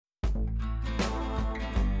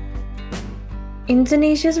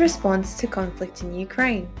Indonesia's response to conflict in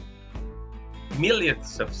Ukraine.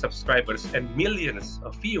 Millions of subscribers and millions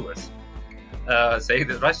of viewers say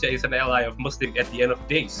that Russia is an ally of Muslims at the end of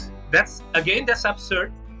days. That's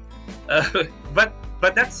absurd. But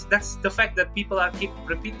that's the fact that people are keep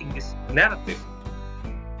repeating this narrative.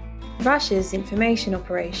 Russia's information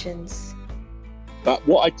operations. But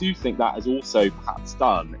what I do think that has also perhaps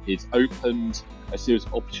done is opened a series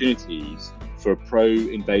of opportunities for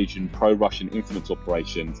pro-invasion, pro-Russian influence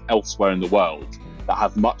operations elsewhere in the world that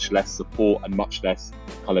have much less support and much less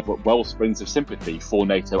kind of wellsprings of sympathy for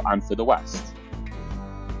NATO and for the West.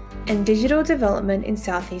 And digital development in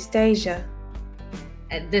Southeast Asia.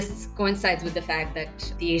 This coincides with the fact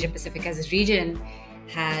that the Asia-Pacific as a region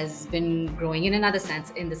has been growing in another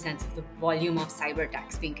sense, in the sense of the volume of cyber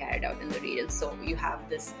attacks being carried out in the region. So you have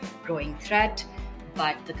this growing threat,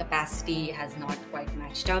 but the capacity has not quite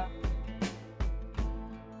matched up.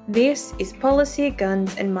 This is Policy,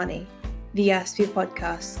 Guns and Money, the ASPI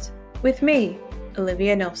podcast, with me,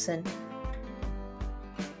 Olivia Nelson.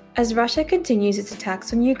 As Russia continues its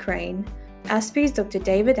attacks on Ukraine, ASPI's Dr.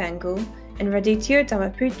 David Angle and Raditya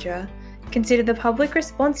Dharmaputra consider the public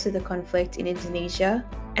response to the conflict in Indonesia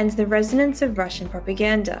and the resonance of Russian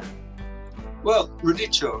propaganda. Well,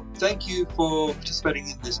 Raditya, thank you for participating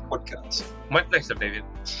in this podcast. My pleasure, David.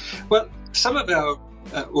 Well, some of our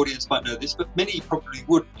audience might know this, but many probably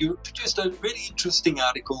would. You produced a really interesting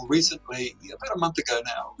article recently, about a month ago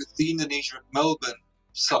now, with the Indonesia Melbourne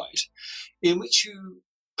site, in which you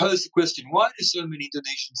posed the question, why do so many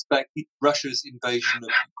Indonesians back Russia's invasion of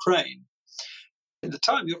Ukraine? At the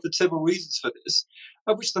time, you offered several reasons for this,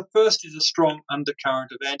 of which the first is a strong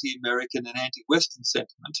undercurrent of anti-American and anti-Western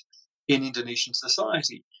sentiment in Indonesian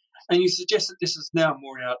society. And you suggest that this is now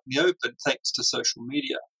more out in the open thanks to social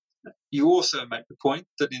media. You also make the point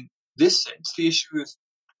that in this sense, the issue is,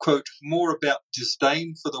 quote, more about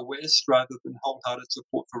disdain for the West rather than wholehearted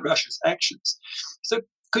support for Russia's actions. So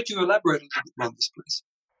could you elaborate a little bit on this, please?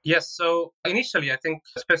 Yes, so initially, I think,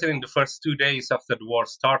 especially in the first 2 days after the war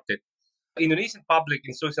started, Indonesian public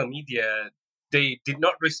in social media, they did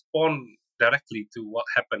not respond directly to what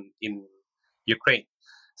happened in Ukraine.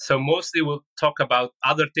 So mostly we'll talk about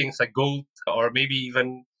other things like gold or maybe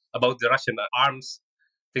even about the Russian arms,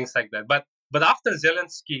 things like that. But after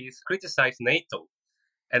Zelensky criticized NATO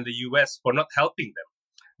and the US for not helping them,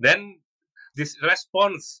 then this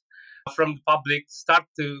response from the public start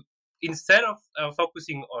to, instead of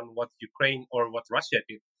focusing on what Ukraine or what Russia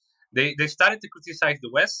did, they started to criticize the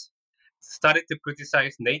West, started to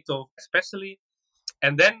criticize NATO especially.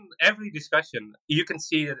 And then every discussion, you can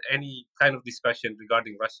see that any kind of discussion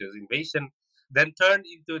regarding Russia's invasion then turned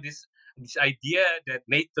into this idea that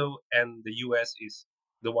NATO and the US is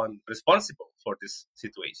the one responsible for this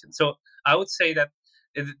situation. So I would say that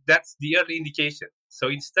that's the early indication. So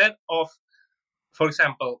instead of, for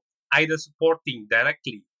example, either supporting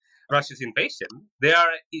directly Russia's invasion,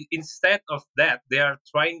 instead of that, they are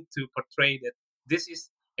trying to portray that this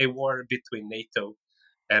is a war between NATO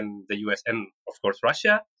and the US and, of course,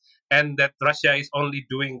 Russia, and that Russia is only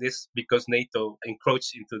doing this because NATO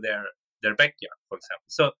encroached into their backyard, for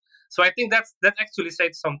example. So I think that actually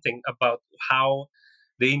said something about how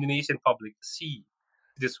the Indonesian public see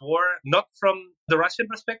this war, not from the Russian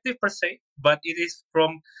perspective per se, but it is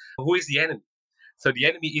from who is the enemy. So the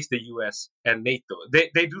enemy is the US and NATO.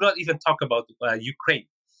 They do not even talk about Ukraine,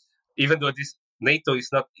 even though this NATO is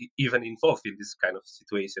not even involved in this kind of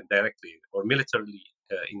situation directly or militarily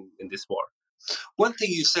in this war. One thing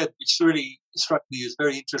you said, which really struck me as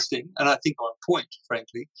very interesting, and I think on point,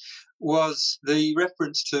 frankly, was the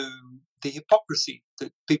reference to the hypocrisy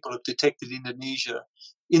that people have detected in Indonesia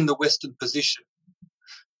in the Western position.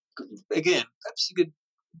 Again, perhaps you could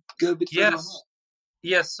go a bit further on that.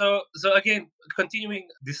 Yes. So again, continuing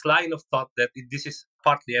this line of thought that this is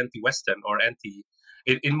partly anti-Western or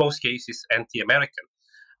in most cases, anti-American.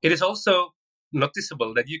 It is also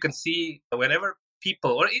noticeable that you can see whenever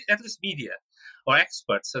people, or at least media or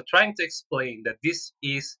experts, are trying to explain that this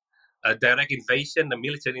is a direct invasion, a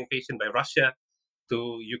military invasion by Russia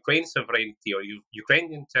to Ukraine's sovereignty or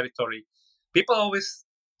Ukrainian territory, people always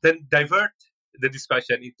then divert the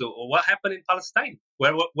discussion into what happened in Palestine.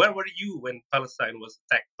 Where were you when Palestine was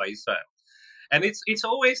attacked by Israel? And it's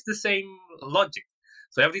always the same logic.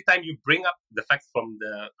 So every time you bring up the facts from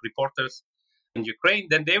the reporters in Ukraine,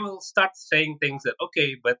 then they will start saying things that,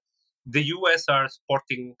 okay, but the US are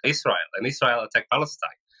supporting Israel and Israel attacked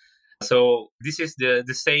Palestine. So this is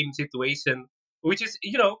the same situation, which is,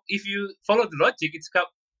 if you follow the logic,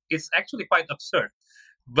 it's actually quite absurd.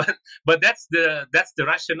 But that's the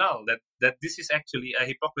rationale that this is actually a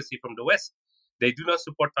hypocrisy from the West, They do not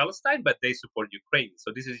support Palestine, but they support Ukraine.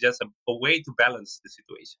 So this is just a way to balance the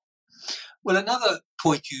situation. Well, another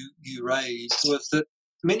point you raised was that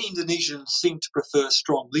many Indonesians seem to prefer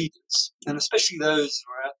strong leaders, and especially those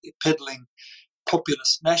who are out there peddling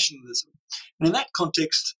populist nationalism. And in that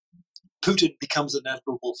context, Putin becomes an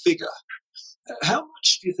admirable figure. How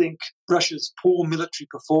much do you think Russia's poor military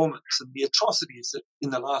performance and the atrocities that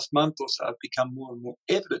in the last month or so have become more and more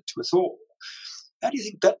evident to us all, how do you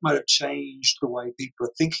think that might have changed the way people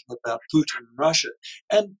are thinking about Putin and Russia?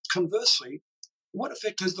 And conversely, what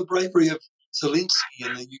effect has the bravery of Zelensky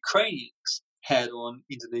and the Ukrainians had on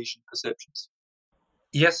Indonesian perceptions?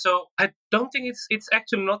 Yes, so I don't think it's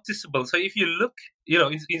actually noticeable. So if you look,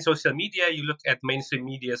 in social media, you look at mainstream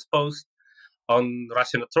media's posts on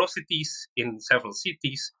Russian atrocities in several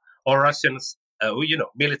cities or Russians,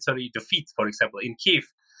 military defeat, for example, in Kiev.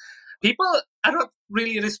 People are not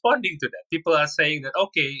really responding to that. People are saying that,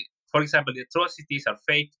 okay, for example, the atrocities are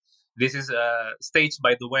fake. This is staged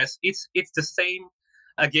by the West. It's the same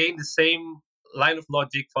line of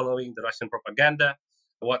logic following the Russian propaganda,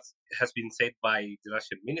 what has been said by the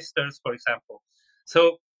Russian ministers, for example.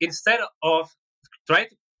 So instead of trying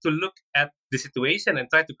to look at the situation and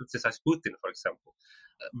try to criticize Putin, for example,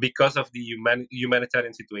 because of the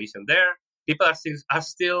humanitarian situation there, people are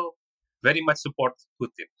still very much support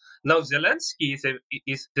Putin. Now, Zelensky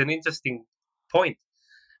is an interesting point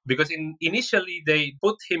because initially they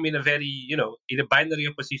put him in a very, in a binary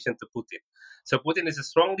opposition to Putin. So Putin is a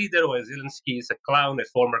strong leader, while Zelensky is a clown, a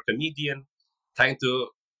former comedian, trying to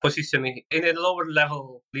position in a lower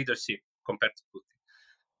level leadership compared to Putin.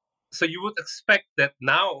 So you would expect that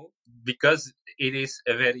now, because it is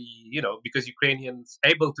because Ukrainians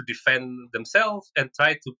able to defend themselves and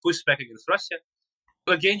try to push back against Russia,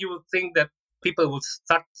 again, you would think that people would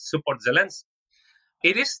start to support Zelensky.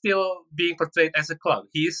 It is still being portrayed as a clown.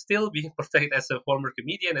 He is still being portrayed as a former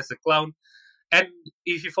comedian, as a clown. And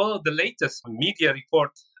if you follow the latest media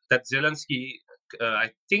report that Zelensky,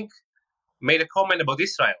 I think, made a comment about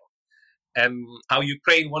Israel and how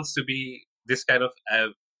Ukraine wants to be this kind of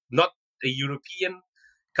not a European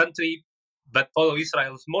country, but follow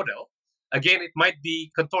Israel's model. Again, it might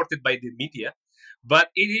be contorted by the media, but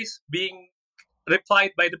it is being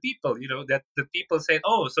replied by the people, that the people said,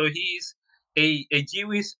 oh, so he is a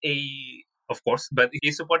Jewish, of course, but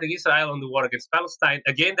he's supporting Israel on the war against Palestine.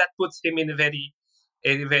 Again, that puts him in a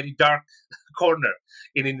very dark corner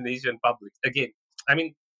in Indonesian public. Again, I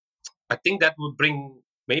mean, I think that would bring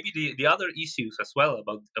maybe the other issues as well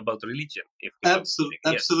about religion. Absolutely.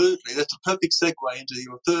 That's a perfect segue into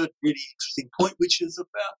your third really interesting point, which is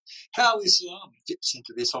about how Islam fits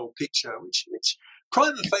into this whole picture, which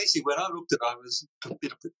prima facie, when I looked at it, I was a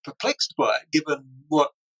bit perplexed by it, given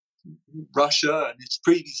what Russia and its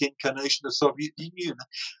previous incarnation of Soviet Union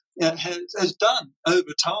has done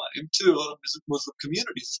over time to a lot of Muslim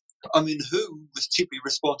communities. I mean, who was chiefly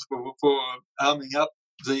responsible for arming up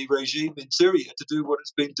the regime in Syria to do what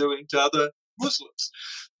it's been doing to other Muslims?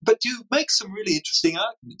 But you make some really interesting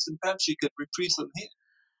arguments, and perhaps you could reprise them here.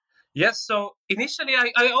 Yes, so initially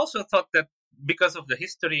I also thought that because of the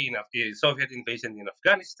history of the Soviet invasion in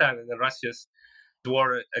Afghanistan and then Russia's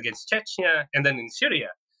war against Chechnya and then in Syria,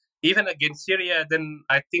 even against Syria, then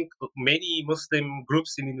I think many Muslim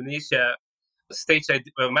groups in Indonesia staged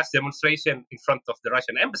a mass demonstration in front of the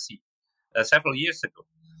Russian embassy several years ago.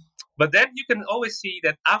 But then you can always see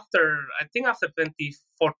that after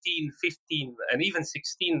 2014, 15, and even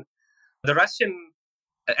 16, the Russian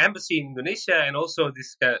embassy in Indonesia and also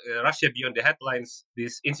this Russia Beyond the Headlines,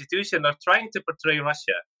 this institution are trying to portray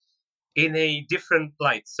Russia in a different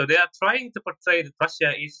light. So they are trying to portray that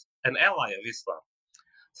Russia is an ally of Islam.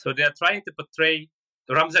 So they are trying to portray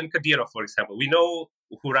Ramzan Kadyrov, for example. We know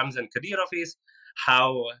who Ramzan Kadyrov is,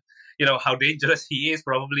 how dangerous he is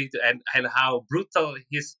probably, and how brutal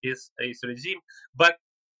his regime. But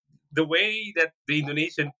the way that the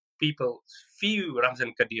Indonesian people view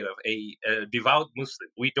Ramzan Kadyrov, a devout Muslim,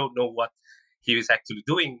 we don't know what he is actually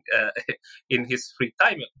doing in his free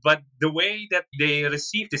time. But the way that they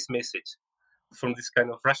receive this message from this kind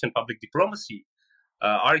of Russian public diplomacy,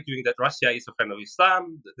 arguing that Russia is a friend of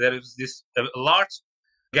Islam, there is this large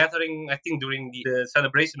gathering, I think, during the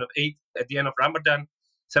celebration of Eid at the end of Ramadan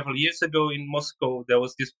several years ago in Moscow. There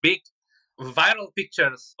was this big viral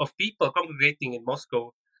pictures of people congregating in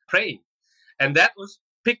Moscow praying. And that was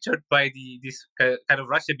pictured by this kind of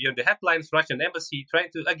Russia Beyond the Headlines, Russian embassy, trying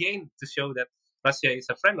to show that Russia is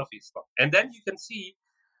a friend of Islam. And then you can see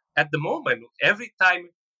at the moment, every time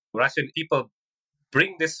Russian people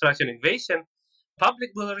bring this Russian invasion,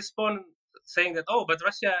 public will respond saying that, oh, but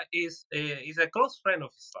Russia is a close friend of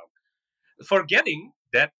Islam, forgetting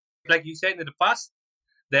that Like you said in the past,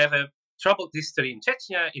 they have a troubled history in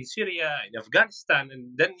Chechnya, in Syria, in Afghanistan,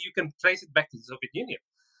 and then you can trace it back to the Soviet Union.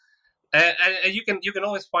 And you can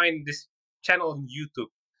always find this channel on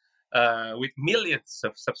YouTube with millions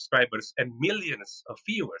of subscribers and millions of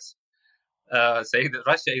viewers saying that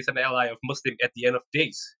Russia is an ally of Muslim at the end of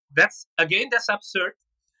days. That's absurd.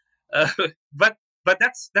 But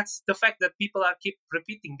that's the fact that people keep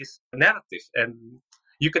repeating this narrative, and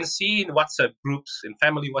you can see in WhatsApp groups, in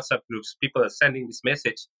family WhatsApp groups, people are sending this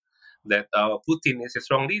message that Putin is a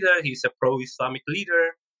strong leader, he's a pro-Islamic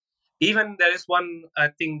leader. Even there is one, I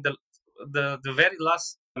think the very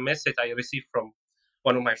last message I received from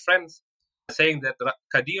one of my friends saying that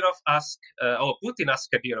Putin asked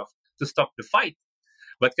Kadyrov to stop the fight,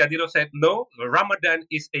 but Kadyrov said no, Ramadan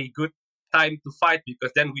is a good time to fight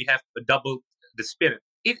because then we have doubled the spirit.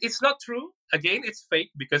 It's not true. Again, it's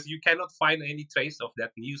fake because you cannot find any trace of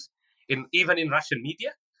that news even in Russian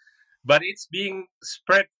media. But it's being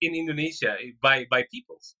spread in Indonesia by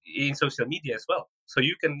people in social media as well. So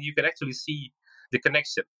you can actually see the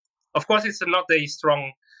connection. Of course, it's not a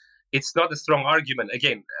strong argument.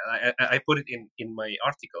 Again, I put it in my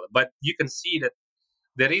article, but you can see that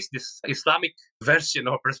there is this Islamic version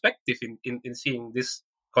or perspective in seeing this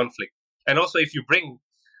conflict. And also, if you bring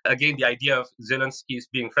again the idea of Zelensky is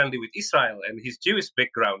being friendly with Israel and his Jewish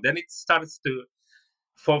background, then it starts to,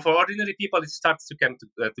 for ordinary people, it starts to come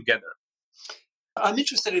together. I'm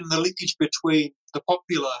interested in the linkage between the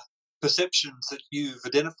popular perceptions that you've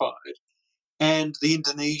identified and the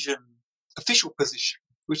Indonesian official position,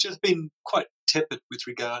 which has been quite tepid with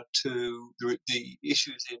regard to the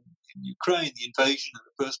issues in Ukraine, the invasion in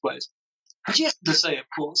the first place. But you have to say, of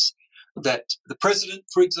course, that the president,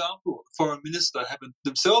 for example, or the foreign minister haven't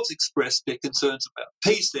themselves expressed their concerns about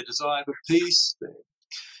peace, their desire for peace.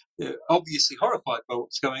 They're obviously horrified by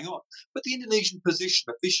what's going on. But the Indonesian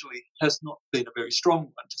position officially has not been a very strong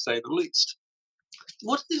one, to say the least.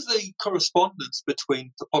 What is the correspondence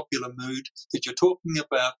between the popular mood that you're talking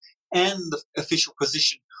about and the official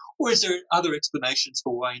position? Or is there other explanations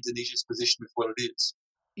for why Indonesia's position is what it is?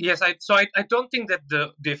 Yes, I don't think that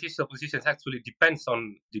the official position actually depends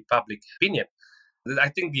on the public opinion. I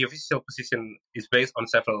think the official position is based on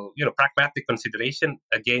several, pragmatic consideration.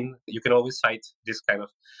 Again, you can always cite this kind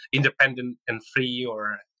of independent and free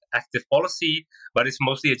or active policy, but it's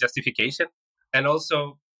mostly a justification. And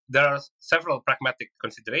also, there are several pragmatic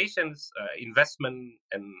considerations, investment,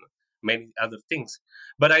 and many other things.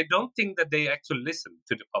 But I don't think that they actually listen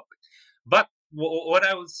to the public. But what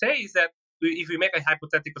I would say is that if we make a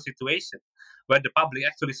hypothetical situation where the public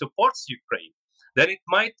actually supports Ukraine, then it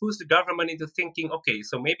might push the government into thinking, okay,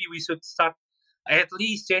 so maybe we should start at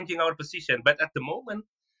least changing our position. But at the moment,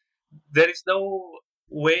 there is no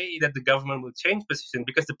way that the government will change position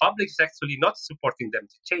because the public is actually not supporting them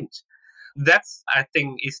to change. That's, I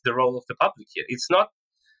think, is the role of the public here. It's not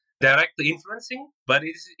directly influencing, but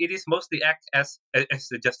it is mostly act as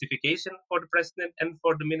the justification for the president and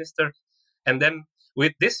for the minister. And then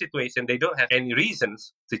with this situation, they don't have any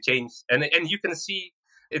reasons to change. And you can see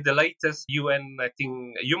in the latest UN, I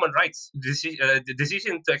think, human rights the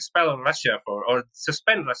decision to expel Russia or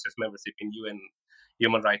suspend Russia's membership in UN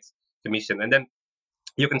Human Rights Commission. And then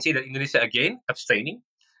you can see that Indonesia again abstaining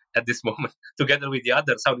at this moment, together with the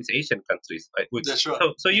other Southeast Asian countries. Right? That's right.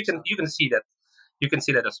 So you can see that. You can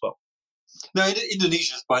see that as well. No,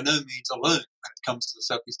 Indonesia is by no means alone when it comes to the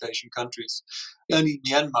Southeast Asian countries. Only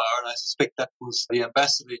Myanmar, and I suspect that was the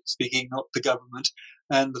ambassador speaking, not the government,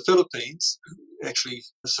 and the Philippines who actually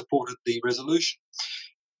supported the resolution.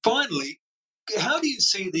 Finally, how do you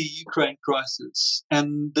see the Ukraine crisis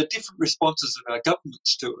and the different responses of our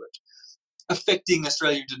governments to it affecting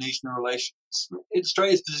Australia-Indonesian relations?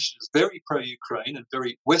 Australia's position is very pro-Ukraine and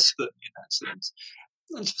very Western in that sense.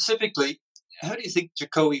 And specifically, how do you think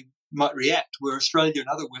Jokowi might react were Australia and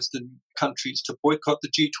other Western countries to boycott the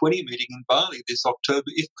G20 meeting in Bali this October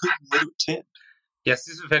if Putin were to attend? Yes,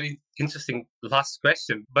 this is a very interesting last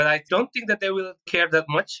question. But I don't think that they will care that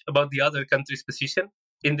much about the other countries' position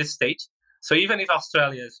in this stage. So even if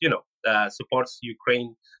Australia, supports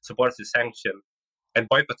Ukraine, supports the sanction, and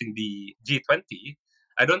boycotting the G20,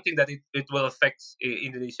 I don't think that it will affect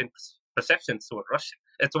Indonesian perceptions toward Russia,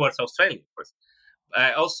 towards Australia, of course.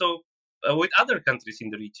 Also, with other countries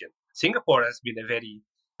in the region, Singapore has been a very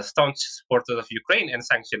staunch supporter of Ukraine and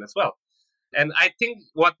sanction as well. And I think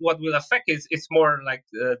what will affect it's more like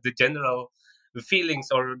the general feelings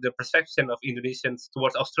or the perception of Indonesians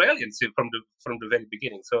towards Australians from the very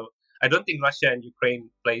beginning. So I don't think Russia and Ukraine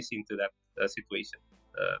plays into that situation.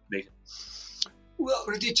 Well,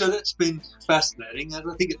 Raditya, that's been fascinating, and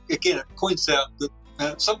I think it points out that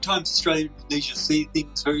Sometimes Australia and Indonesia see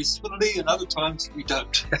things very similarly, and other times we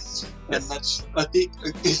don't. Yes. And that's, I think,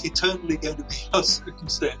 is eternally going to be our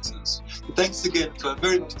circumstances. But thanks again for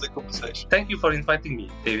very much for the conversation. Thank you for inviting me,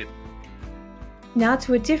 David. Now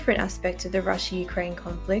to a different aspect of the Russia-Ukraine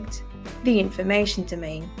conflict, the information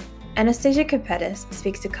domain. Anastasia Kapetis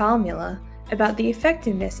speaks to Carl Miller about the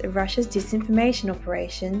effectiveness of Russia's disinformation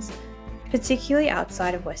operations, particularly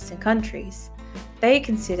outside of Western countries. They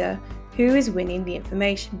consider who is winning the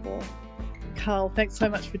information war. Carl, thanks so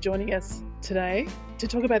much for joining us today to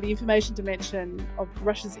talk about the information dimension of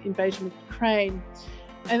Russia's invasion of Ukraine.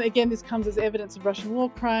 And again, this comes as evidence of Russian war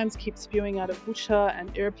crimes keep spewing out of Bucha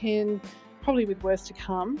and Irpin, probably with worse to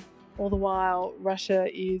come. All the while, Russia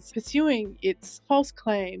is pursuing its false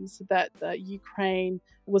claims that Ukraine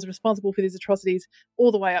was responsible for these atrocities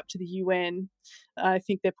all the way up to the UN. I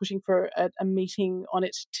think they're pushing for a meeting on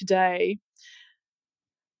it today.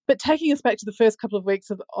 But taking us back to the first couple of weeks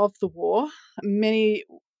of the war, many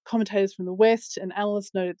commentators from the West and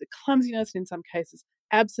analysts noted the clumsiness and, in some cases,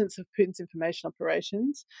 absence of Putin's information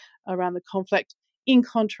operations around the conflict. In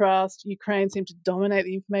contrast, Ukraine seemed to dominate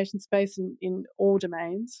the information space in all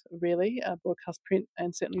domains, really, broadcast, print,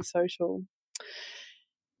 and certainly social.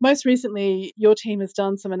 Most recently, your team has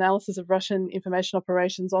done some analysis of Russian information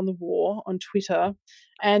operations on the war on Twitter,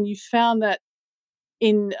 and you found that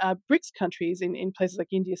in BRICS countries, in places like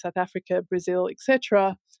India, South Africa, Brazil,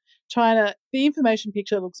 etc., China, the information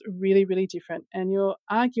picture looks really, really different. And you're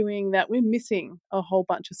arguing that we're missing a whole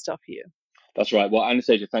bunch of stuff here. That's right. Well,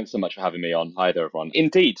 Anastasia, thanks so much for having me on. Hi there, everyone.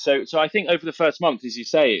 Indeed. So I think over the first month, as you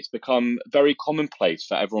say, it's become very commonplace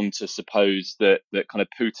for everyone to suppose that kind of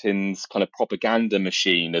Putin's kind of propaganda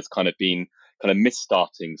machine has kind of been kind of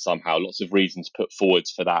misstarting somehow. Lots of reasons put forward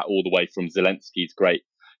for that, all the way from Zelensky's great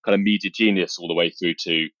kind of media genius all the way through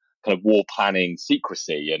to kind of war planning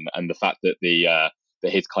secrecy and the fact that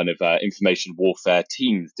that his kind of information warfare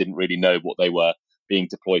teams didn't really know what they were being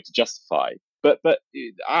deployed to justify. But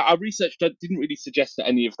our research didn't really suggest that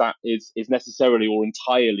any of that is necessarily or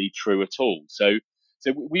entirely true at all. So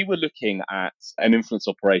we were looking at an influence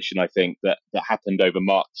operation, I think, that happened over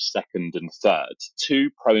March 2nd and 3rd. 2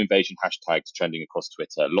 pro-invasion hashtags trending across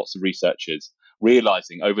Twitter. Lots of researchers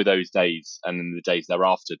realizing over those days and in the days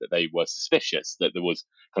thereafter that they were suspicious, that there was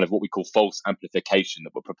kind of what we call false amplification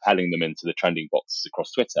that were propelling them into the trending boxes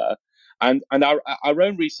across Twitter. And our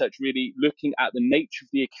own research really looking at the nature of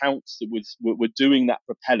the accounts that were doing that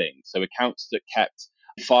propelling. So accounts that kept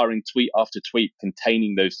firing tweet after tweet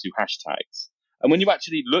containing those 2 hashtags. And when you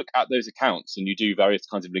actually look at those accounts and you do various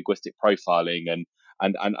kinds of linguistic profiling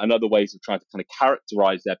and other ways of trying to kind of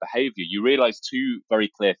characterize their behavior, you realize 2 very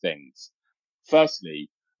clear things. Firstly,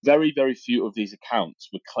 very, very few of these accounts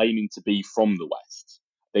were claiming to be from the West.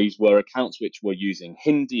 These were accounts which were using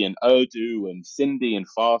Hindi and Urdu and Sindhi and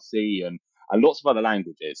Farsi and lots of other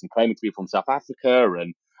languages and claiming to be from South Africa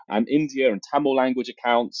and India and Tamil language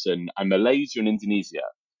accounts and Malaysia and Indonesia.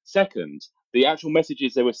 Second, the actual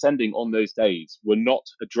messages they were sending on those days were not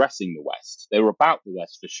addressing the West. They were about the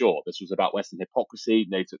West for sure. This was about Western hypocrisy,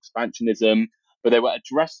 NATO expansionism, but they were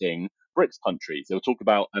addressing BRICS countries. They were talking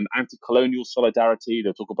about anti-colonial solidarity. They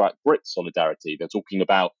were talking about BRICS solidarity. They're talking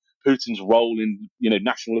about Putin's role in,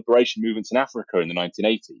 national liberation movements in Africa in the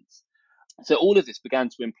 1980s. So all of this began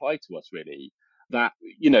to imply to us really that,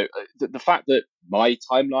 the fact that my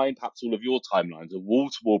timeline, perhaps all of your timelines, are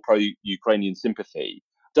wall-to-wall pro-Ukrainian sympathy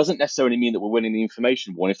doesn't necessarily mean that we're winning the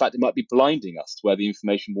information war. In fact, it might be blinding us to where the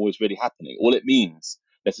information war is really happening. All it means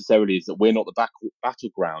necessarily is that we're not the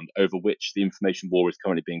battleground over which the information war is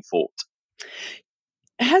currently being fought.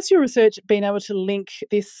 Has your research been able to link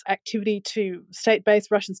this activity to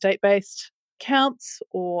Russian state-based accounts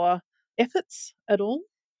or efforts at all?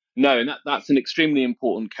 No, and that's an extremely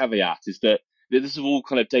important caveat, is that this is all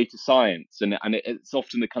kind of data science and it's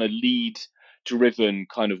often the kind of lead-driven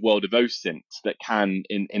kind of world of OSINT that can,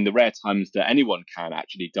 in the rare times that anyone can,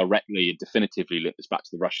 actually directly and definitively link this back to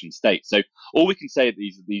the Russian state. So all we can say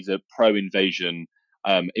is these are pro-invasion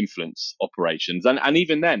influence operations. And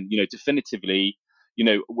even then, definitively,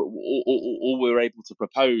 all we're able to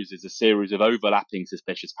propose is a series of overlapping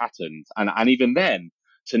suspicious patterns. And even then,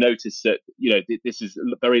 to notice that, this is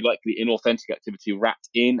very likely inauthentic activity wrapped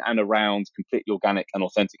in and around completely organic and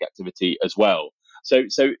authentic activity as well. So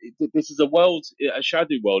this is a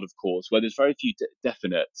shadow world, of course, where there's very few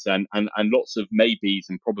definites and lots of maybes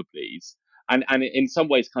and probablys. And it in some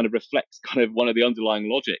ways kind of reflects kind of one of the underlying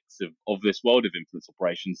logics of this world of influence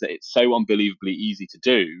operations, that it's so unbelievably easy to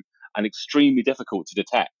do and extremely difficult to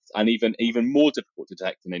detect, and even more difficult to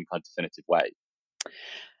detect in any kind of definitive way.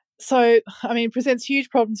 So, I mean, it presents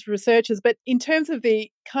huge problems for researchers, but in terms of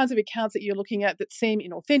the kinds of accounts that you're looking at that seem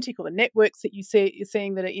inauthentic, or the networks that you're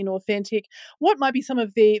seeing that are inauthentic, what might be some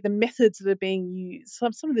of the methods that are being used,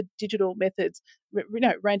 some of the digital methods,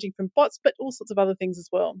 ranging from bots, but all sorts of other things as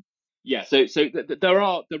well? Yeah, so there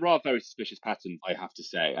are very suspicious patterns, I have to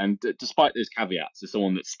say, and despite those caveats, as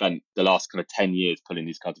someone that's spent the last kind of 10 years pulling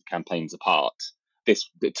these kinds of campaigns apart,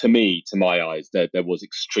 this, to me, to my eyes, there was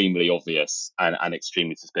extremely obvious and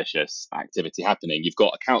extremely suspicious activity happening. You've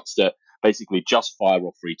got accounts that basically just fire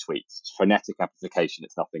off retweets. It's frenetic amplification,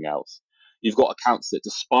 it's nothing else. You've got accounts that,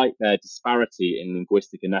 despite their disparity in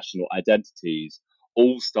linguistic and national identities,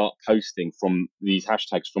 all start posting from these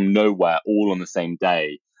hashtags from nowhere, all on the same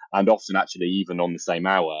day, and often actually even on the same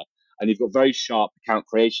hour. And you've got very sharp account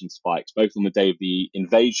creation spikes, both on the day of the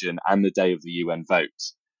invasion and the day of the UN vote.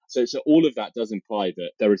 So all of that does imply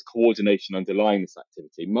that there is coordination underlying this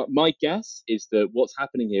activity. My guess is that what's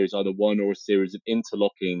happening here is either one or a series of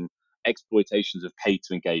interlocking exploitations of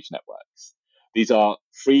pay-to-engage networks. These are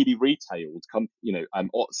freely retailed,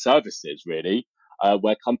 services really,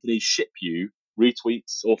 where companies ship you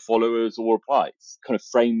retweets or followers or replies, kind of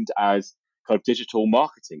framed as kind of digital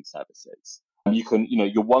marketing services.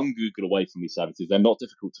 You're one Google away from these services. They're not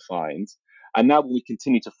difficult to find. And now when we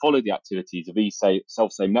continue to follow the activities of these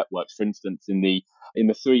self-same networks, for instance, in the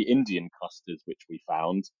 3 Indian clusters which we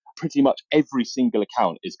found, pretty much every single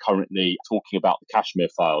account is currently talking about the Kashmir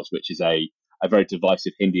Files, which is a very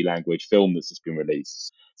divisive Hindi language film that's just been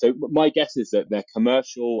released. So my guess is that they're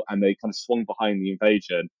commercial and they kind of swung behind the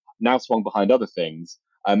invasion, now swung behind other things,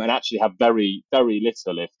 and actually have very, very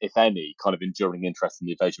little, if any, kind of enduring interest in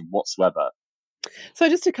the invasion whatsoever. So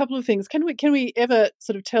just a couple of things. Can we ever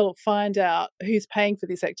sort of tell or find out who's paying for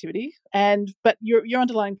this activity? But your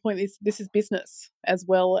underlying point is this is business as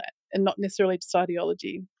well, and not necessarily just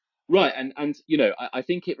ideology. Right, and I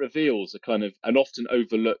think it reveals a kind of an often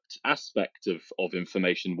overlooked aspect of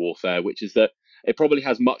information warfare, which is that it probably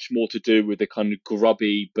has much more to do with the kind of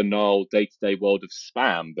grubby, banal day-to-day world of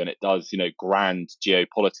spam than it does, grand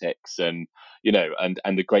geopolitics and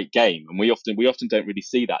and the great game. And we often don't really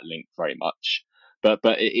see that link very much. But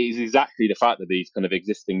it is exactly the fact that these kind of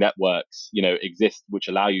existing networks, exist, which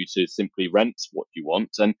allow you to simply rent what you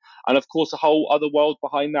want, and of course a whole other world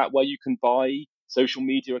behind that where you can buy social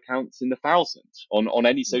media accounts in the thousands on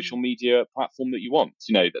any social media platform that you want.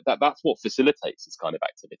 That's what facilitates this kind of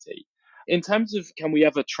activity. In terms of can we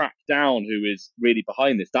ever track down who is really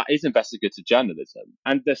behind this, that is investigative journalism.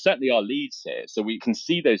 And there certainly are leads here. So we can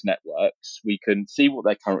see those networks, we can see what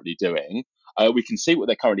they're currently doing, we can see what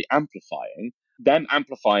they're currently amplifying. Them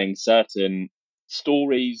amplifying certain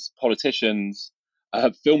stories, politicians,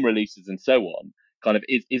 film releases, and so on, kind of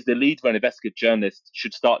is the lead where an investigative journalist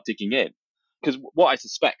should start digging in. Because what I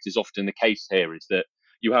suspect is often the case here is that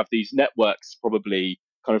you have these networks probably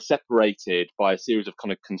kind of separated by a series of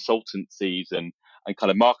kind of consultancies and kind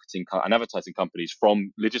of marketing and advertising companies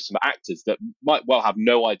from legitimate actors that might well have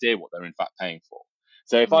no idea what they're in fact paying for.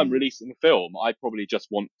 So if I'm releasing a film, I probably just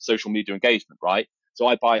want social media engagement, right? So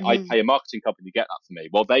I pay a marketing company to get that for me.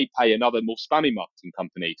 Well, they pay another more spammy marketing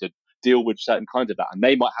company to deal with certain kinds of that, and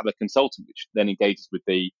they might have a consultant which then engages with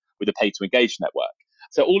the pay to engage network.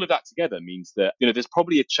 So all of that together means that there's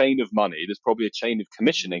probably a chain of money, there's probably a chain of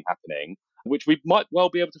commissioning happening, which we might well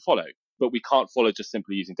be able to follow, but we can't follow just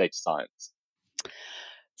simply using data science.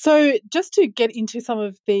 So just to get into some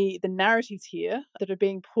of the narratives here that are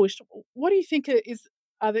being pushed, what do you think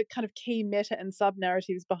are the kind of key meta and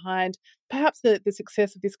sub-narratives behind perhaps the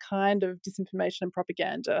success of this kind of disinformation and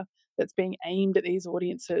propaganda that's being aimed at these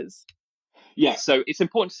audiences? Yeah, so it's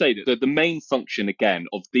important to say that the main function, again,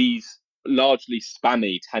 of these largely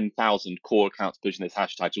spammy 10,000 core accounts pushing this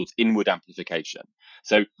hashtag towards inward amplification.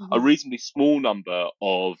 So a reasonably small number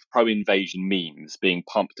of pro-invasion memes being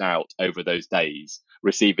pumped out over those days,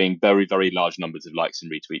 receiving very, very large numbers of likes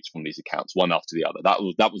and retweets from these accounts, one after the other.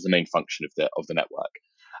 That was the main function of the network.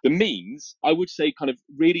 The memes, I would say, kind of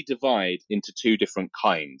really divide into 2 different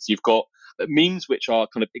kinds. You've got memes which are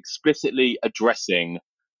kind of explicitly addressing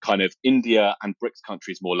kind of India and BRICS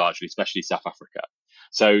countries more largely, especially South Africa.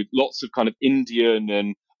 So lots of kind of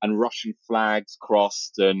Indian and Russian flags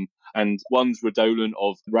crossed and ones redolent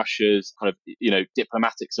of Russia's kind of,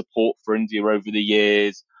 diplomatic support for India over the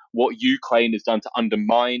years, what Ukraine has done to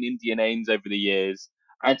undermine Indian aims over the years,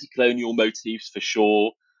 anti-colonial motifs for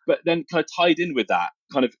sure, but then kind of tied in with that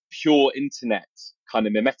kind of pure internet kind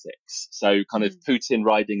of mimetics. So kind of Putin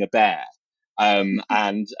riding a bear.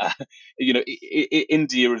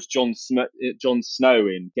 India as Jon Snow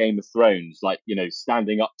in Game of Thrones,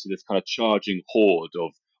 standing up to this kind of charging horde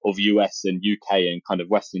of US and UK and kind of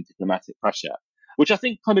Western diplomatic pressure. which I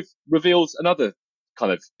think kind of reveals another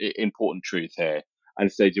kind of important truth here,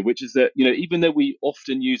 Anastasia, which is that, even though we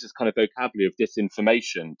often use this kind of vocabulary of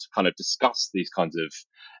disinformation to kind of discuss these kinds of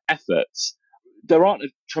efforts, there aren't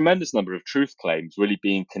a tremendous number of truth claims really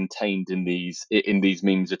being contained in these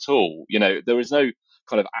memes at all. There is no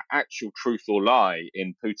kind of actual truth or lie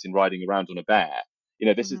in Putin riding around on a bear.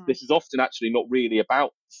 This is often actually not really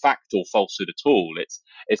about fact or falsehood at all.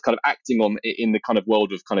 It's kind of acting in the kind of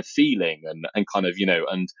world of kind of feeling and kind of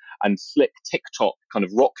and slick TikTok kind of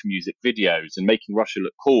rock music videos and making Russia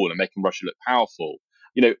look cool and making Russia look powerful.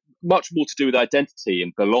 Much more to do with identity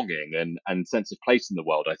and belonging and sense of place in the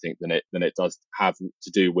world, I think, than it does have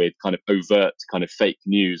to do with kind of overt kind of fake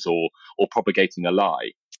news or propagating a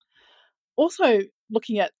lie. Also,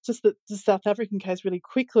 looking at just the South African case really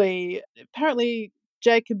quickly, apparently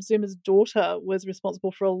Jacob Zuma's daughter was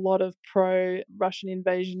responsible for a lot of pro-Russian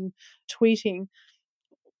invasion tweeting.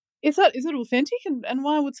 Is it authentic? And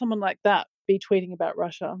why would someone like that be tweeting about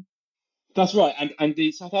Russia? That's right. And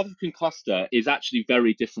the South African cluster is actually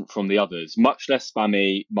very different from the others. Much less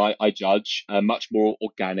spammy, I judge, much more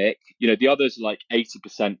organic. The others are like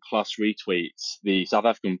 80% plus retweets. The South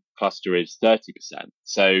African cluster is 30%.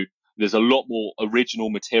 So there's a lot more original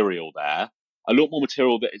material there. A lot more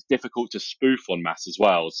material that is difficult to spoof en masse as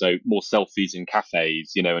well. So more selfies in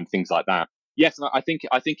cafes, and things like that. Yes, and I think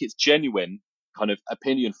it's genuine kind of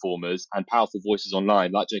opinion formers and powerful voices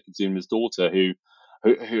online, like Jacob Zuma's daughter, who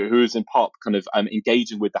is in part kind of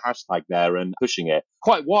engaging with the hashtag there and pushing it.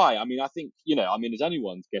 Quite why? I think, it's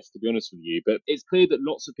anyone's guess, to be honest with you, but it's clear that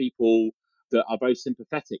lots of people that are very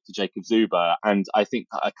sympathetic to Jacob Zuma, and I think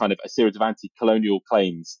a kind of a series of anti-colonial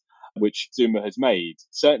claims which Zuma has made,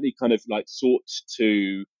 certainly kind of like sought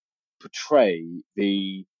to portray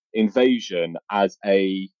the invasion as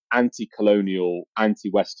a anti-colonial,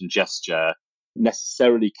 anti-Western gesture,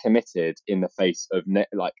 necessarily committed in the face of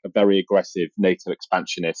a very aggressive NATO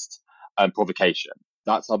expansionist provocation.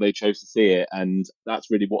 That's how they chose to see it, and that's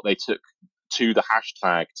really what they took to the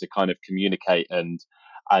hashtag to kind of communicate and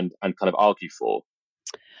kind of argue for.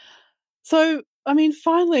 So,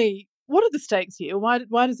 finally, what are the stakes here? Why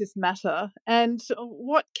does this matter? And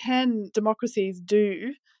what can democracies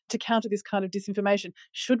do to counter this kind of disinformation?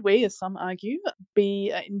 Should we, as some argue,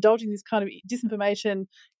 be indulging this kind of disinformation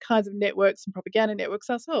kinds of networks and propaganda networks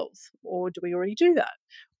ourselves? Or do we already do that?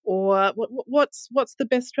 Or what's the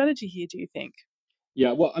best strategy here, do you think?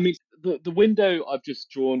 Yeah, well, the window I've just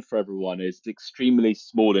drawn for everyone is extremely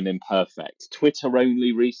small and imperfect.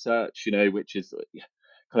 Twitter-only research, which is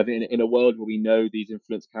kind of in a world where we know these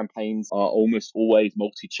influence campaigns are almost always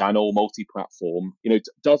multi-channel, multi-platform,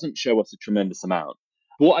 doesn't show us a tremendous amount.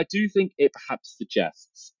 What I do think it perhaps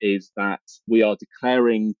suggests is that we are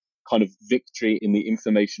declaring kind of victory in the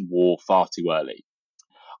information war far too early.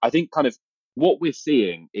 I think kind of what we're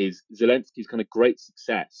seeing is Zelensky's kind of great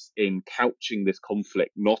success in couching this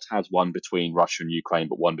conflict not as one between Russia and Ukraine,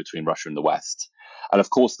 but one between Russia and the West. And of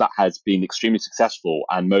course, that has been extremely successful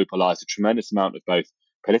and mobilized a tremendous amount of both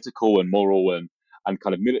political and moral and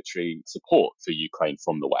kind of military support for Ukraine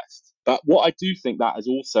from the West. But what I do think that has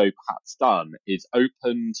also perhaps done is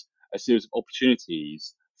opened a series of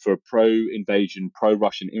opportunities for pro-invasion,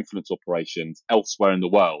 pro-Russian influence operations elsewhere in the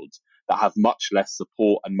world that have much less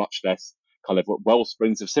support and much less kind of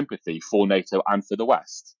wellsprings of sympathy for NATO and for the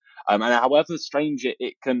West. And however strange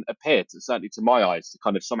it can appear, certainly to my eyes, to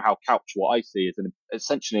kind of somehow couch what I see as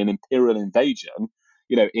essentially an imperial invasion,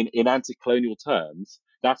 in anti-colonial terms,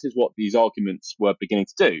 that is what these arguments were beginning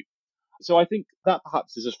to do. So I think that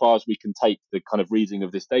perhaps is as far as we can take the kind of reading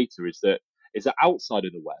of this data, is that outside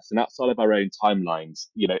of the West and outside of our own timelines,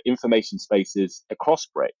 information spaces across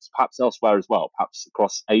BRICS, perhaps elsewhere as well, perhaps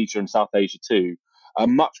across Asia and South Asia too, are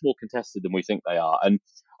much more contested than we think they are. And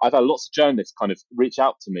I've had lots of journalists kind of reach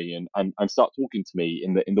out to me and start talking to me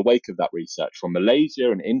in the wake of that research from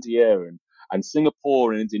Malaysia and India and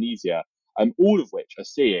Singapore and Indonesia, all of which are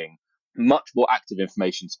seeing much more active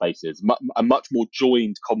information spaces, a much more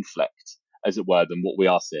joined conflict, as it were, than what we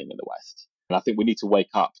are seeing in the West. And I think we need to wake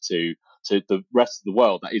up to the rest of the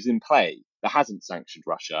world that is in play, that hasn't sanctioned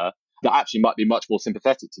Russia, that actually might be much more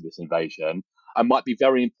sympathetic to this invasion and might be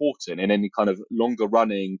very important in any kind of longer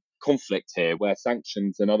running conflict here, where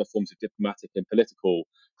sanctions and other forms of diplomatic and political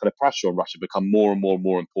kind of pressure on Russia become more and more and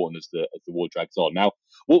more important as the war drags on. Now,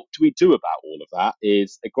 what do we do about all of that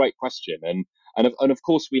is a great question. And of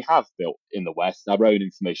course, we have built in the West our own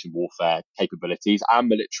information warfare capabilities, and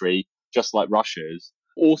military, just like Russia's,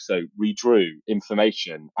 also redrew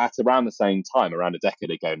information at around the same time, around a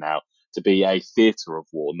decade ago now, to be a theatre of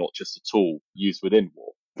war, not just a tool used within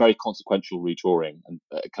war. very consequential redrawing and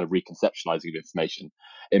kind of reconceptualizing of information,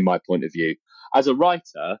 in my point of view. As a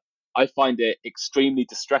writer, I find it extremely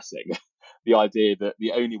distressing, the idea that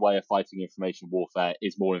the only way of fighting information warfare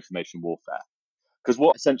is more information warfare. Because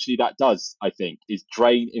what essentially that does, I think, is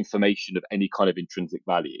drain information of any kind of intrinsic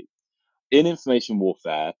value. In information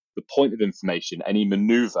warfare, the point of information, any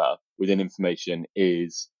maneuver within information,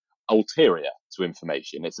 is ulterior to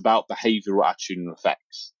information. It's about behavioral, attitudinal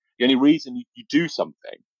effects. The only reason you do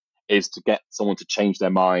something is to get someone to change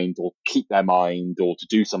their mind or keep their mind or to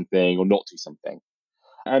do something or not do something.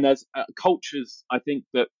 And as cultures, I think,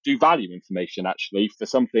 that do value information actually for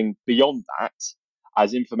something beyond that,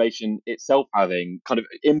 as information itself having kind of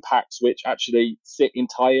impacts which actually sit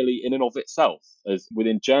entirely in and of itself, as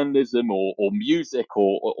within journalism or music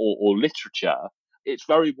or literature. It's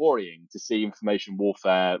very worrying to see information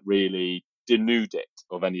warfare really denude it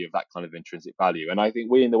of any of that kind of intrinsic value. And I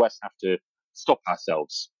think we in the West have to stop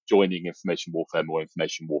ourselves joining information warfare,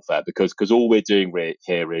 because all we're doing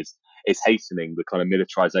here is hastening the kind of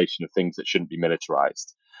militarization of things that shouldn't be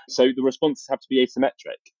militarized. So the responses have to be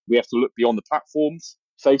asymmetric. We have to look beyond the platforms.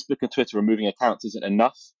 Facebook and Twitter removing accounts isn't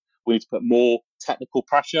enough. We need to put more technical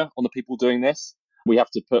pressure on the people doing this. We have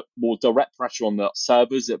to put more direct pressure on the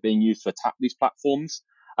servers that are being used to attack these platforms.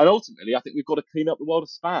 And ultimately, I think we've got to clean up the world of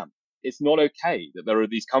spam. It's not okay that there are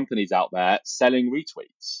these companies out there selling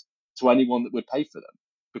retweets to anyone that would pay for them.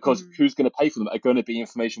 Because who's going to pay for them are going to be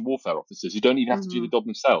information warfare officers who don't even have to do the job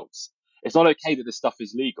themselves. It's not okay that this stuff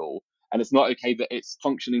is legal, and it's not okay that it's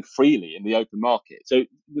functioning freely in the open market. So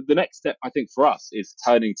the next step, I think, for us is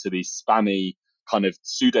turning to these spammy kind of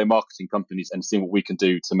pseudo-marketing companies and seeing what we can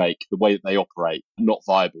do to make the way that they operate not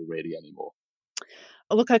viable really anymore.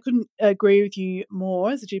 Look, I couldn't agree with you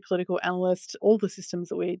more as a geopolitical analyst. All the systems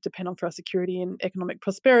that we depend on for our security and economic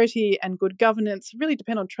prosperity and good governance really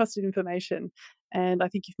depend on trusted information. And I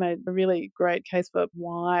think you've made a really great case for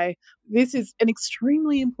why this is an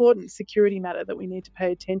extremely important security matter that we need to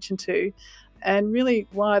pay attention to, and really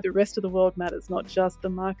why the rest of the world matters, not just the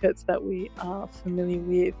markets that we are familiar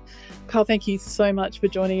with. Carl, thank you so much for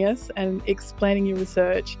joining us and explaining your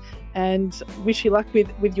research, and wish you luck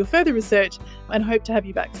with your further research and hope to have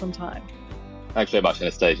you back sometime. Thanks very much,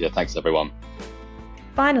 Anastasia. Thanks, everyone.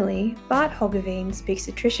 Finally, Bart Hoggeveen speaks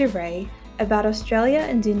to Trisha Ray about Australia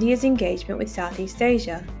and India's engagement with Southeast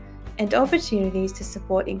Asia and opportunities to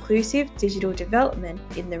support inclusive digital development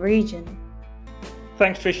in the region.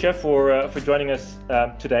 Thanks, Trisha, for joining us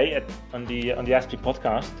today on the ASPI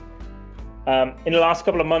podcast. In the last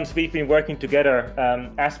couple of months, we've been working together,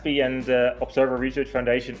 ASPI and the Observer Research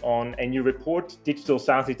Foundation, on a new report, Digital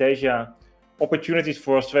Southeast Asia, Opportunities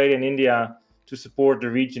for Australia and India to Support the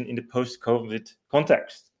Region in the Post-COVID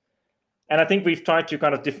Context. And I think we've tried to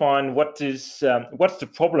kind of define what's the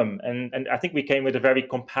problem. And I think we came with a very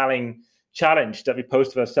compelling challenge that we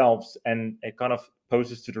posed to ourselves and it kind of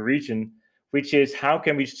poses to the region, which is how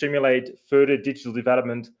can we stimulate further digital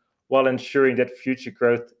development while ensuring that future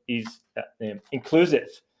growth is inclusive.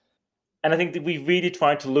 And I think that we really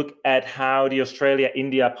tried to look at how the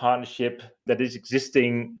Australia-India partnership that is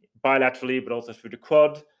existing bilaterally, but also through the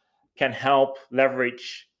Quad, can help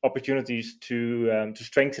leverage opportunities to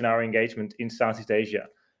strengthen our engagement in Southeast Asia,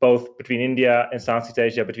 both between India and Southeast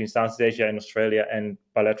Asia, between Southeast Asia and Australia, and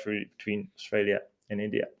bilaterally between Australia and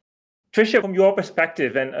India. Trisha, from your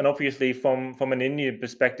perspective, and obviously from an Indian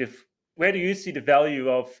perspective, where do you see the value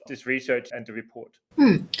of this research and the report?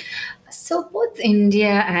 So both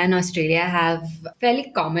India and Australia have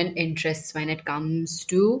fairly common interests when it comes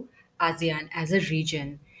to ASEAN as a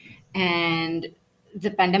region. And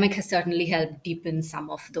the pandemic has certainly helped deepen some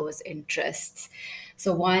of those interests.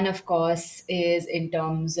 So one, of course, is in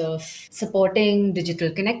terms of supporting digital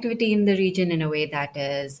connectivity in the region in a way that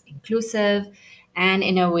is inclusive and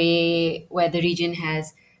in a way where the region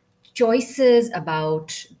has choices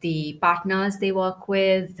about the partners they work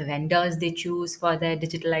with, the vendors they choose for their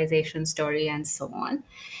digitalization story, and so on.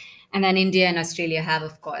 And then India and Australia have,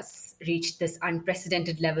 of course, reached this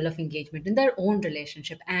unprecedented level of engagement in their own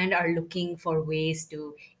relationship and are looking for ways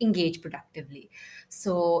to engage productively.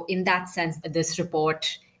 So in that sense, this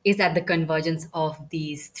report is at the convergence of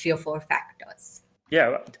these 3 or 4 factors.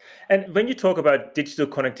 Yeah. And when you talk about digital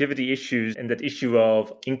connectivity issues and that issue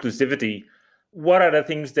of inclusivity, what are the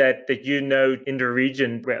things that you know in the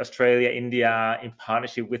region where Australia, India, in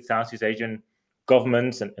partnership with Southeast Asian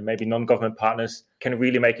governments and maybe non-government partners, can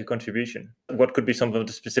really make a contribution? What could be some of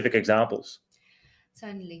the specific examples?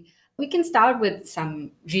 Certainly. We can start with some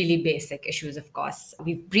really basic issues, of course.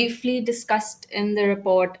 We've briefly discussed in the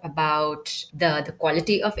report about the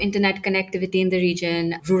quality of internet connectivity in the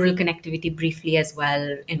region, rural connectivity briefly as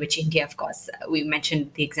well, in which India, of course, we mentioned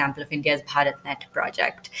the example of India's BharatNet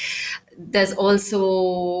project. There's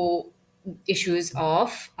also issues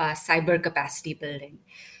of cyber capacity building.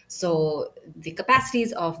 So the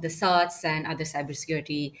capacities of the CERTs and other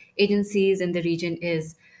cybersecurity agencies in the region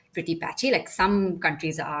is pretty patchy. Like some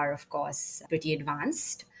countries are, of course, pretty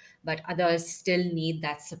advanced, but others still need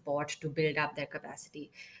that support to build up their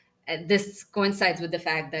capacity. This coincides with the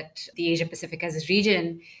fact that the Asia Pacific as a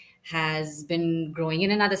region has been growing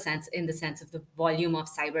in another sense, in the sense of the volume of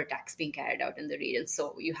cyber attacks being carried out in the region.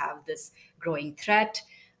 So you have this growing threat,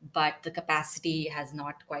 but the capacity has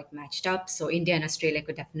not quite matched up. So India and Australia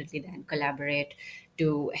could definitely then collaborate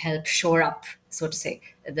to help shore up, so to say,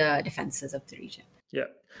 the defenses of the region. Yeah.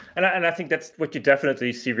 And I think that's what you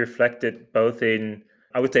definitely see reflected both in,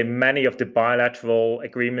 I would say, many of the bilateral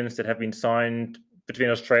agreements that have been signed between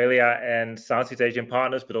Australia and Southeast Asian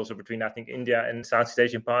partners, but also between, I think, India and Southeast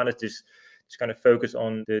Asian partners, this kind of focus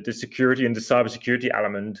on the security and the cybersecurity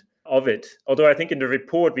element of it. Although I think in the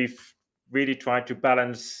report, we've really tried to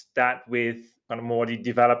balance that with kind of more the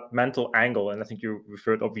developmental angle. And I think you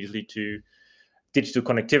referred obviously to digital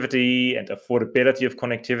connectivity and affordability of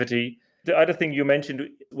connectivity. The other thing you mentioned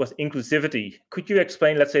was inclusivity. Could you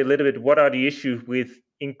explain, let's say, a little bit, what are the issues with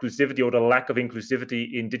inclusivity or the lack of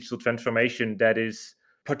inclusivity in digital transformation that is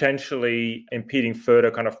potentially impeding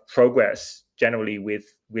further kind of progress generally with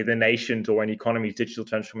a nation's or an economy's digital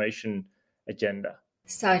transformation agenda?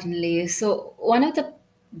 Certainly. So one of the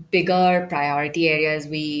bigger priority areas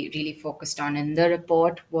we really focused on in the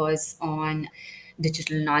report was on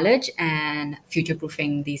digital knowledge and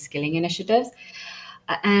future-proofing these skilling initiatives.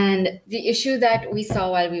 And the issue that we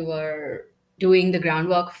saw while we were doing the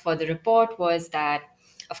groundwork for the report was that,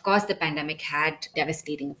 of course, the pandemic had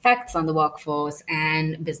devastating effects on the workforce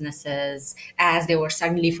and businesses as they were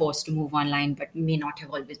suddenly forced to move online, but may not have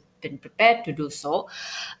always been prepared to do so.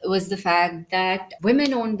 It was the fact that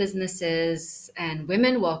women-owned businesses and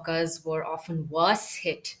women workers were often worse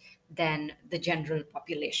hit than the general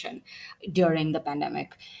population during the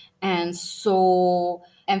pandemic. And so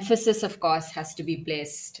emphasis, of course, has to be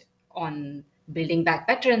placed on building back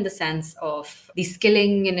better in the sense of the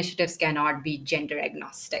skilling initiatives cannot be gender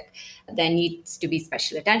agnostic. There needs to be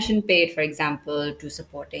special attention paid, for example, to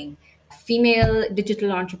supporting female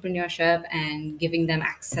digital entrepreneurship and giving them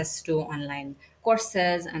access to online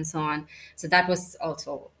courses and so on. So that was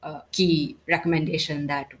also a key recommendation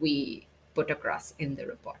that we put across in the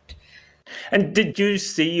report. And did you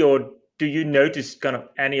see or do you notice kind of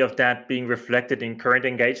any of that being reflected in current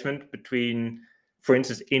engagement between, for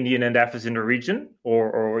instance, Indian endeavors in the region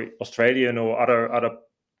or Australian or other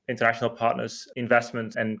international partners'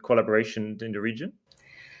 investment and collaboration in the region?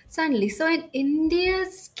 Certainly. So in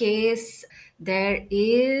India's case, there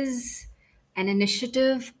is an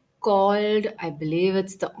initiative called, I believe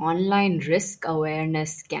it's the Online Risk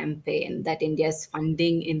Awareness Campaign that India is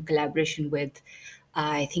funding in collaboration with,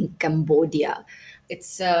 I think, Cambodia.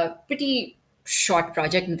 It's a pretty short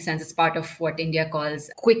project in the sense it's part of what India calls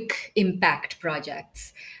quick impact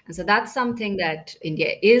projects. And so that's something that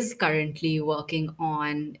India is currently working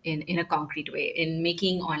on in a concrete way, in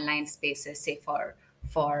making online spaces safer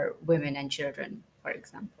for women and children, for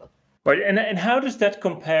example. Right. And how does that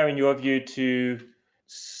compare, in your view, to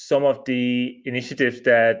some of the initiatives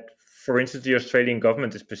that, for instance, the Australian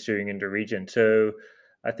government is pursuing in the region? So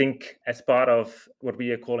I think as part of what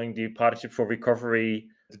we are calling the Partnership for Recovery,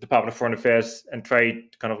 the Department of Foreign Affairs and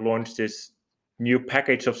Trade kind of launched this new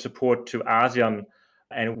package of support to ASEAN.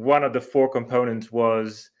 And one of the four components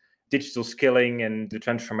was digital skilling and the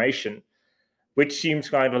transformation, which seems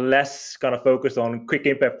kind of less kind of focused on quick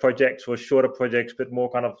impact projects or shorter projects, but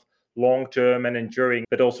more kind of long-term and enduring,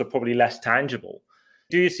 but also probably less tangible.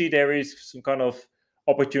 Do you see there is some kind of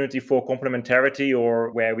opportunity for complementarity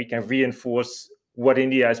or where we can reinforce what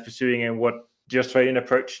India is pursuing and what the Australian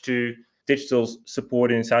approach to digital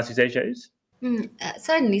support in Southeast Asia is?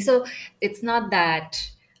 Certainly. So it's not that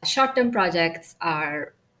short-term projects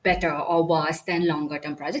are better or worse than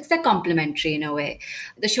longer-term projects. They're complementary in a way.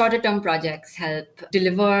 The shorter-term projects help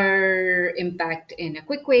deliver impact in a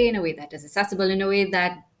quick way, in a way that is accessible, in a way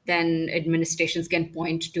that then administrations can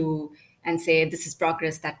point to and say, this is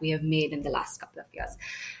progress that we have made in the last couple of years.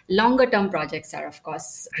 Longer-term projects are, of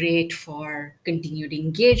course, great for continued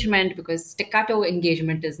engagement because staccato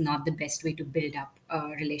engagement is not the best way to build up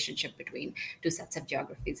relationship between two sets of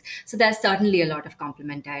geographies. So there's certainly a lot of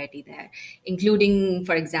complementarity there, including,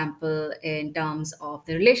 for example, in terms of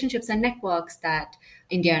the relationships and networks that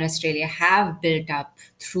India and Australia have built up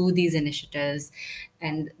through these initiatives.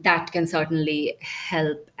 And that can certainly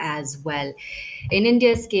help as well. In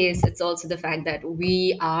India's case, it's also the fact that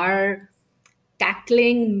we are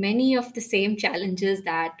tackling many of the same challenges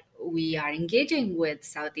that we are engaging with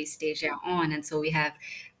Southeast Asia on. And so we have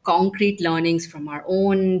concrete learnings from our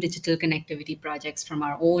own digital connectivity projects, from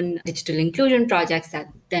our own digital inclusion projects that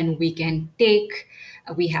then we can take.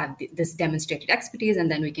 We have this demonstrated expertise, and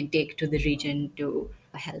then we can take to the region to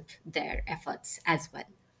help their efforts as well.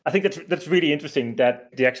 I think that's really interesting,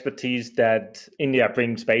 that the expertise that India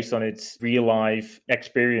brings based on its real life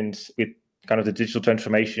experience with kind of the digital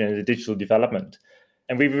transformation and the digital development.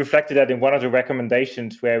 And we've reflected that in one of the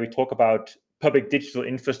recommendations where we talk about public digital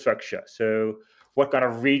infrastructure. So what kind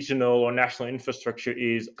of regional or national infrastructure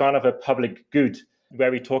is kind of a public good,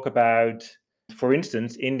 where we talk about, for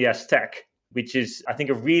instance, India Stack, which is, I think,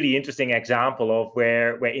 a really interesting example of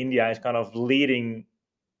where India is kind of leading,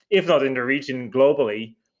 if not in the region,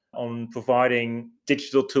 globally, on providing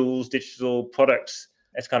digital tools, digital products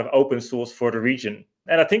as kind of open source for the region.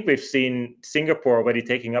 And I think we've seen Singapore already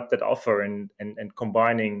taking up that offer and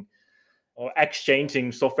combining or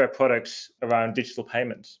exchanging software products around digital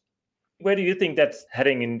payments. Where do you think that's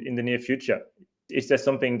heading in the near future? Is there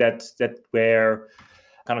something that where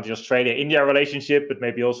kind of the Australia-India relationship, but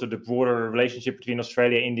maybe also the broader relationship between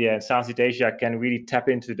Australia, India, and Southeast Asia can really tap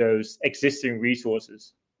into those existing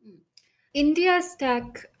resources? India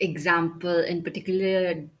Stack example in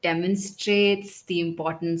particular demonstrates the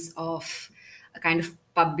importance of a kind of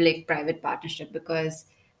public-private partnership, because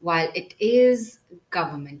while it is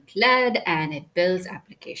government-led and it builds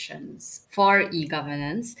applications for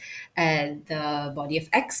e-governance, the body of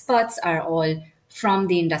experts are all from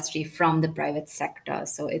the industry, from the private sector.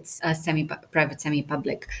 So it's a semi-private,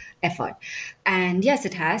 semi-public effort. And yes,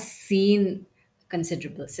 it has seen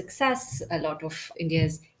considerable success. A lot of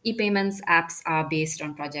India's e-payments apps are based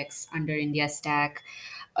on projects under India Stack.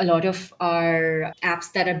 A lot of our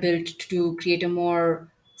apps that are built to create a more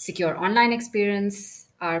secure online experience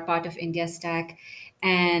are part of India Stack.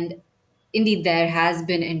 And indeed, there has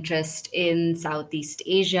been interest in Southeast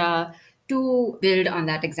Asia to build on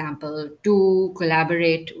that example, to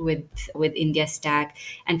collaborate with India Stack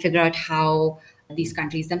and figure out how these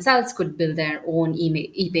countries themselves could build their own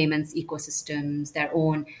e-payments ecosystems, their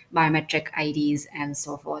own biometric IDs, and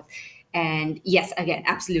so forth. And yes, again,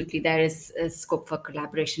 absolutely, there is a scope for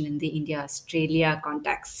collaboration in the India-Australia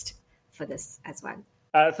context for this as well.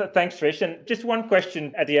 So thanks, Trish. And just one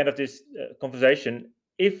question at the end of this conversation.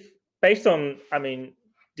 If based on,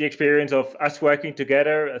 the experience of us working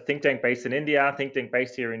together, a think tank based in India, a think tank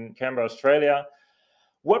based here in Canberra, Australia,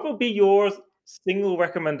 what would be your single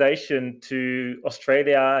recommendation to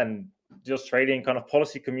Australia and the Australian kind of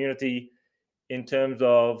policy community in terms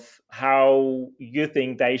of how you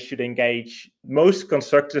think they should engage most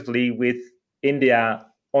constructively with India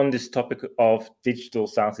on this topic of digital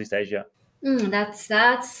Southeast Asia?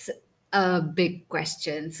 That's a big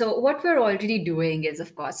question. So what we're already doing is,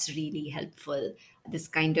 of course, really helpful. This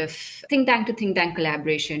kind of think tank to think tank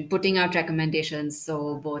collaboration, putting out recommendations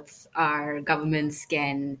so both our governments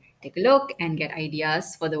can take a look and get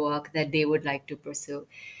ideas for the work that they would like to pursue.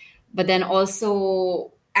 But then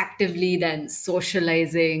also actively then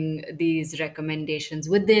socializing these recommendations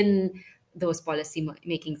within those policy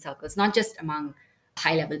making circles, not just among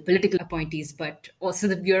high-level political appointees, but also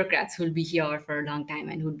the bureaucrats who will be here for a long time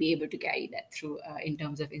and who will be able to carry that through in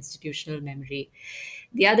terms of institutional memory.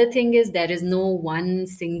 The other thing is there is no one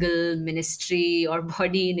single ministry or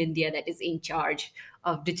body in India that is in charge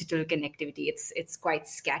of digital connectivity. It's quite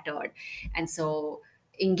scattered. And so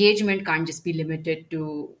engagement can't just be limited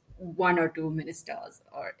to one or two ministers,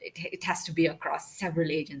 or it has to be across several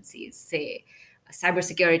agencies, say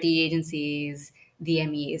cybersecurity agencies, the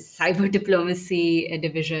ME's cyber diplomacy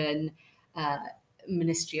division,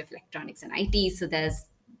 Ministry of Electronics and IT. So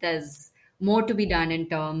there's more to be done in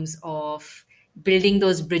terms of building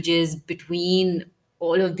those bridges between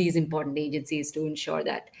all of these important agencies to ensure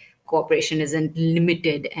that cooperation isn't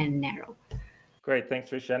limited and narrow. Great,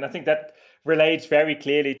 thanks, Risha. And I think that relates very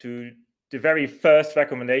clearly to the very first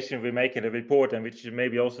recommendation we make in the report, and which is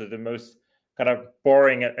maybe also the most kind of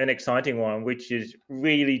boring and exciting one, which is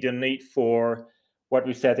really the need for what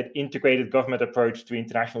we said, an integrated government approach to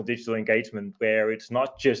international digital engagement, where it's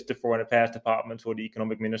not just the foreign affairs departments or the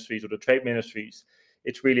economic ministries or the trade ministries.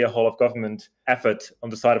 It's really a whole of government effort on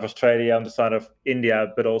the side of Australia, on the side of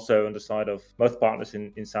India, but also on the side of both partners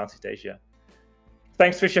in Southeast Asia.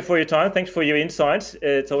 Thanks, Trisha, for your time. Thanks for your insights.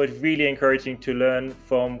 It's always really encouraging to learn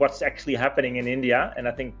from what's actually happening in India. And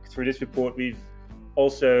I think through this report, we've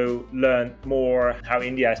also learned more how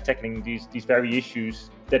India is tackling these very issues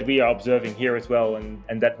that we are observing here as well.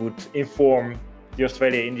 And that would inform the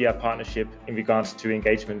Australia-India partnership in regards to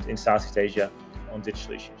engagement in Southeast Asia on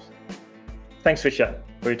digital issues. Thanks, Trisha,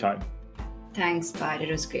 for your time. Thanks, Bart. It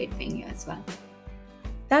was great being here as well.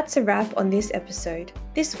 That's a wrap on this episode.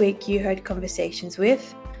 This week you heard conversations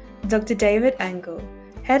with Dr. David Angle,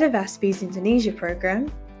 Head of ASPI's Indonesia Program,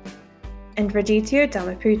 and Raditya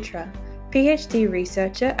Dhammaputra, PhD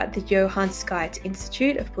researcher at the Johan Skuyt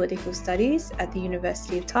Institute of Political Studies at the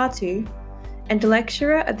University of Tartu, and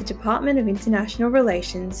lecturer at the Department of International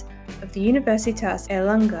Relations of the Universitas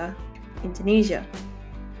Airlangga, Indonesia.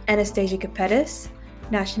 Anastasia Kapetis,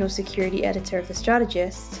 National Security Editor of The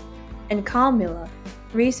Strategist, and Carl Miller,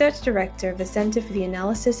 Research Director of the Centre for the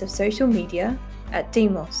Analysis of Social Media at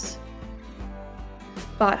Demos.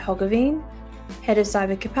 Bart Hoggeveen, Head of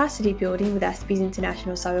Cyber Capacity Building with ASPI's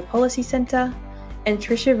International Cyber Policy Centre, and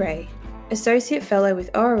Trisha Ray, Associate Fellow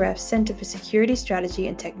with ORF's Centre for Security Strategy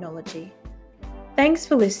and Technology. Thanks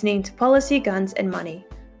for listening to Policy, Guns and Money.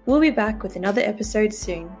 We'll be back with another episode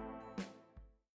soon.